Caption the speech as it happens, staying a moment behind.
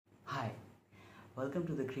Welcome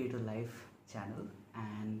to the Creative Life channel,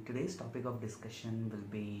 and today's topic of discussion will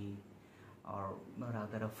be, or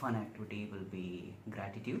rather, a fun activity will be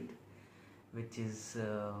gratitude, which is,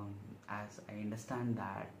 as I understand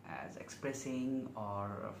that, as expressing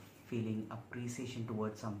or feeling appreciation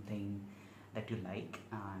towards something that you like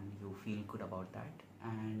and you feel good about that,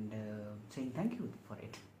 and saying thank you for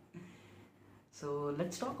it. So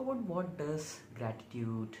let's talk about what does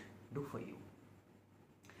gratitude do for you.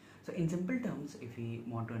 So in simple terms, if we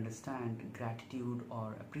want to understand, gratitude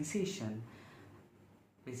or appreciation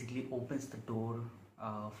basically opens the door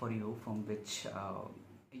for you, from which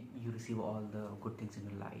you receive all the good things in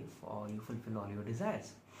your life, or you fulfill all your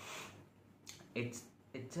desires. It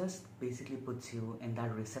just basically puts you in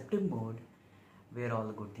that receptive mode where all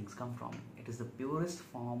the good things come from. It is the purest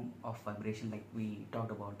form of vibration, like we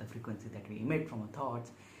talked about the frequency that we emit from our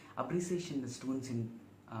thoughts. Appreciation is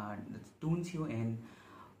tunes you in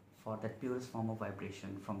for that purest form of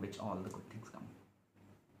vibration from which all the good things come,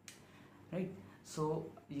 right? So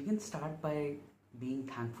you can start by being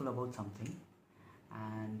thankful about something,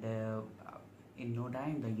 and in no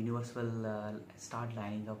time the universe will start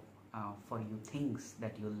lining up for you things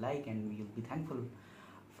that you like, and you'll be thankful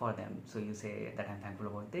for them. So you say that I'm thankful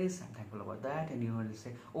about this, I'm thankful about that, and you will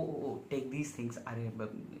say, oh, take these things,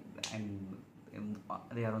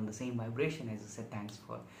 they are on the same vibration as you said thanks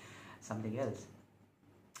for something else.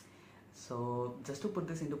 So just to put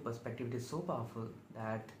this into perspective, it is so powerful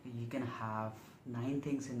that you can have 9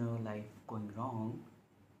 things in your life going wrong,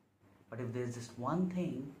 but if there's just one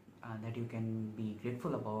thing that you can be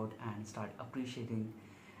grateful about and start appreciating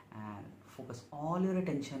and focus all your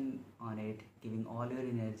attention on it, giving all your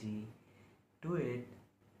energy to it,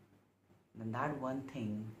 then that one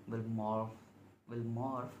thing will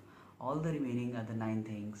morph all the remaining other 9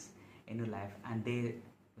 things in your life, and they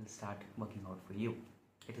will start working out for you.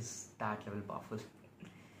 It is that level powerful.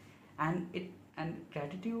 And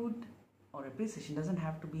gratitude or appreciation doesn't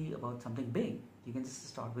have to be about something big. You can just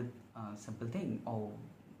start with a simple thing. Oh,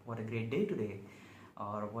 what a great day today,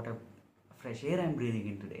 or what a fresh air I'm breathing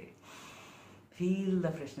in today. Feel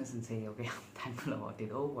the freshness and say, okay, I'm thankful about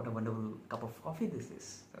it. Oh, what a wonderful cup of coffee this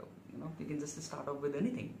is. So you can just start off with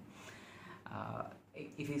anything.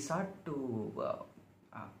 If you start to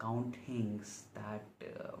count things that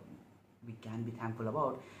we can be thankful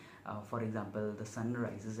about, for example, the sun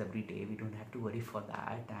rises every day, we don't have to worry for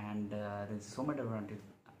that, and there's so much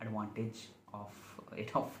advantage of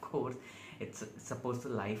it. Of course, it's supposed to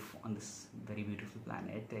life on this very beautiful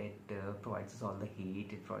planet. It provides us all the heat,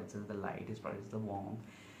 it provides us the light, it provides the warmth,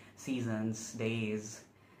 seasons, days,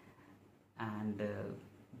 and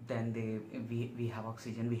then we have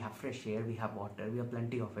oxygen, we have fresh air, we have water, we have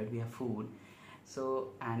plenty of it, we have food. So,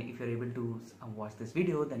 and if you're able to watch this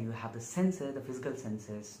video, then you have the senses, the physical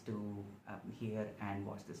senses to hear and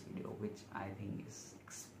watch this video, which I think is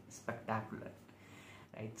spectacular,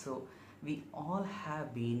 right? So we all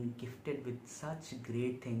have been gifted with such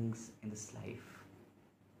great things in this life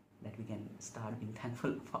that we can start being thankful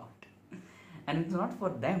about. And it's not for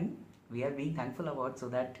them, we are being thankful about, so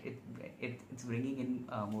that it's bringing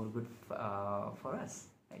in more good for us,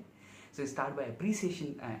 right? So you start by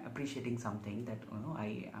appreciating something that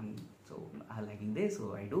I am so liking this,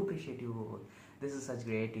 so I do appreciate you, this is such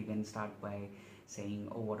great. You can start by saying,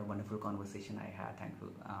 oh, what a wonderful conversation I had,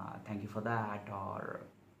 thank you for that, or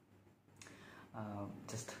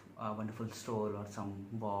just a wonderful stroll or some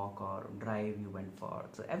walk or drive you went for.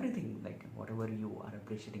 So everything, like whatever you are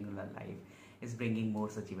appreciating in your life is bringing more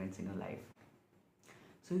such events in your life.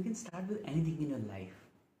 So you can start with anything in your life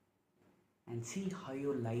and see how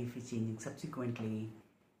your life is changing subsequently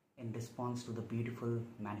in response to the beautiful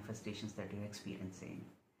manifestations that you're experiencing,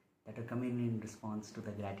 that are coming in response to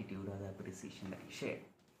the gratitude or the appreciation that you share,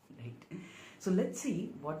 right? So let's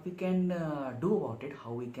see what we can do about it,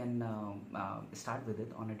 how we can start with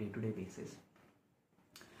it on a day-to-day basis.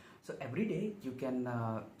 So every day you can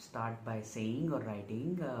start by saying or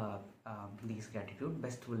writing these gratitude.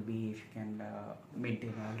 Best will be if you can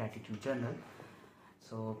maintain a gratitude journal,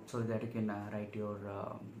 so that you can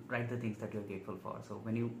write the things that you're grateful for. So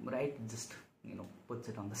when you write, just puts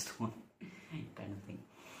it on the stone kind of thing.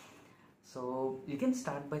 So you can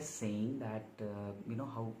start by saying that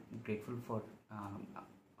how grateful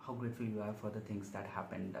you are for the things that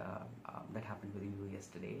happened with you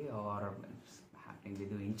yesterday, or happening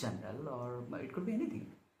with you in general, or it could be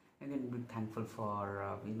anything. You can be thankful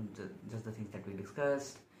for just the things that we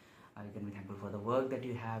discussed. You can be thankful for the work that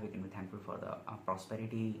you have. You can be thankful for the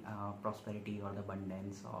prosperity or the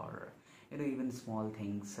abundance, or even small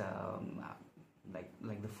things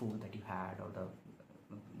like the food that you had, or the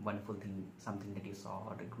wonderful thing, something that you saw,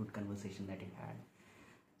 or a good conversation that you had.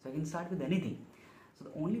 So you can start with anything. So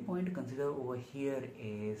the only point to consider over here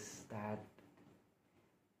is that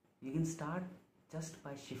you can start just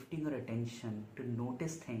by shifting your attention to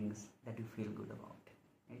notice things that you feel good about.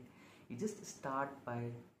 Right? You just start by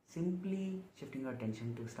simply shifting your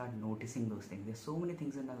attention to start noticing those things. There's so many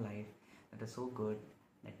things in our life that are so good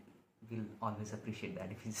that we'll always appreciate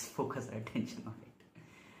that if we just focus our attention on it.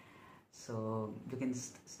 So you can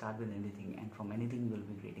start with anything, and from anything you will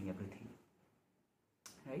be creating everything.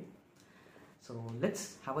 Right? So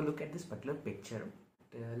let's have a look at this particular picture.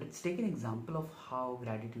 Let's take an example of how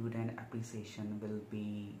gratitude and appreciation will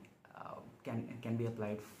be can be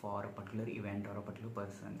applied for a particular event or a particular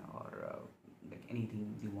person, or like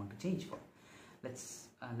anything you want to change for. Let's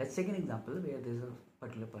take an example where there's a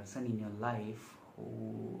particular person in your life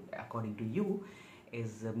who, according to you,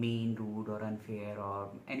 is mean, rude, or unfair, or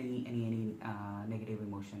any negative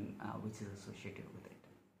emotion which is associated with it.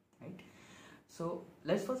 Right? So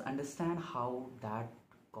let's first understand how that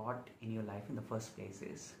got in your life in the first place.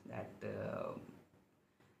 Is that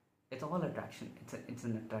it's all attraction. It's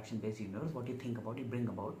an attraction based universe. What you think about, you bring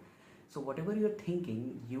about. So whatever you're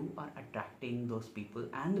thinking, you are attracting those people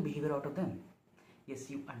and the behavior out of them. Yes,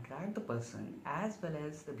 you attract the person as well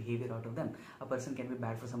as the behavior out of them. A person can be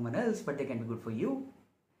bad for someone else, but they can be good for you.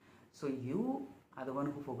 So you are the one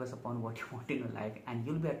who focus upon what you want in your life, and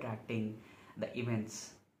you'll be attracting the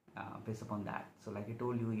events based upon that. So like I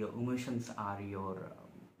told you, your emotions are your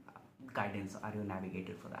guidance, are your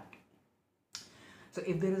navigator for that. So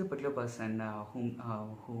if there is a particular person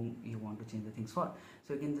whom you want to change the things for,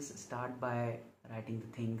 so you can just start by writing the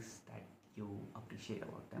things that you appreciate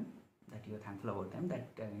about them, that you are thankful about them, that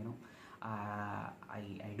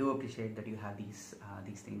I do appreciate that you have these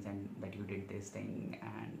things, and that you did this thing,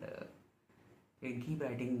 and you can keep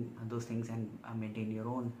writing those things and maintain your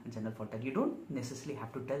own journal for that. You don't necessarily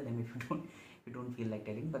have to tell them if you don't feel like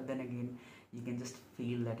telling, but then again you can just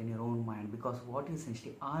feel that in your own mind, because what you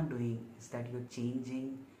essentially are doing is that you're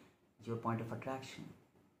changing your point of attraction.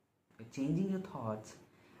 You're changing your thoughts,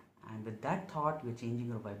 and with that thought you're changing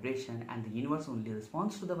your vibration, and the universe only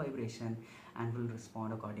responds to the vibration and will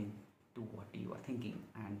respond according to what you are thinking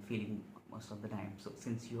and feeling most of the time. So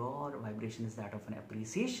since your vibration is that of an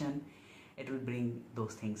appreciation, it will bring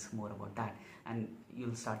those things more about that, and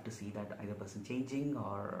you'll start to see that either person changing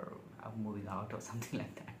or moving out or something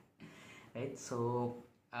like that. Right? So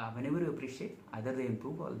whenever you appreciate, either they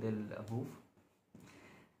improve or they'll move.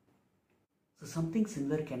 So something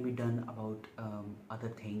similar can be done about other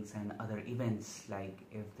things and other events, like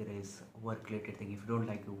if there is work related thing, if you don't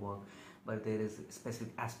like your work but there is a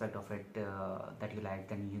specific aspect of it that you like,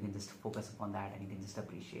 then you can just focus upon that and you can just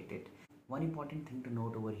appreciate it. One important thing to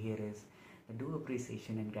note over here is that do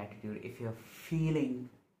appreciation and gratitude if you're feeling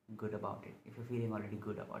good about it, if you're feeling already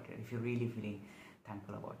good about it, if you're really feeling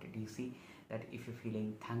thankful about it. You see that if you're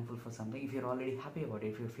feeling thankful for something, if you're already happy about it,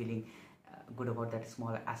 if you're feeling good about that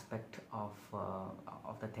small aspect of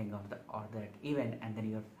the thing or that event, and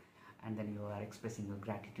then you are expressing your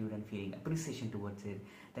gratitude and feeling appreciation towards it,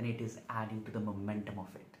 then it is adding to the momentum of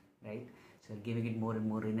it, right? So you're giving it more and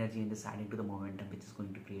more energy and just adding to the momentum, which is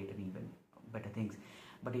going to create an even better things.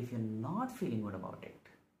 But if you're not feeling good about it,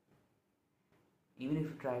 even if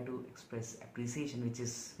you try to express appreciation,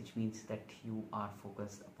 which means that you are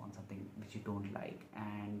focused upon something which you don't like,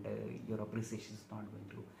 and your appreciation is not going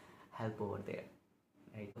to help over there,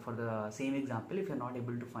 right? For the same example, if you're not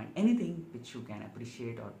able to find anything which you can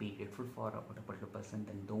appreciate or be grateful for about a particular person,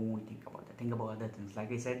 then don't think about that. Think about other things.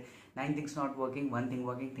 Like I said, 9 things not working, 1 thing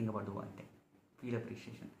working. Think about the one thing. Feel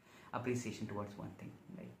appreciation towards one thing,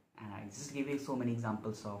 right? And I just gave you so many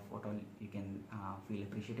examples of what all you can feel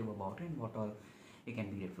appreciative about and what all you can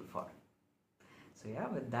be grateful for. So yeah,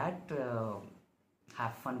 with that,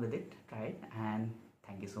 have fun with it, try it, and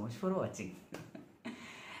thank you so much for watching.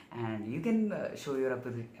 And you can show your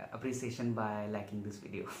appreciation by liking this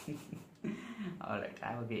video. Alright,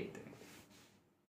 have a great day.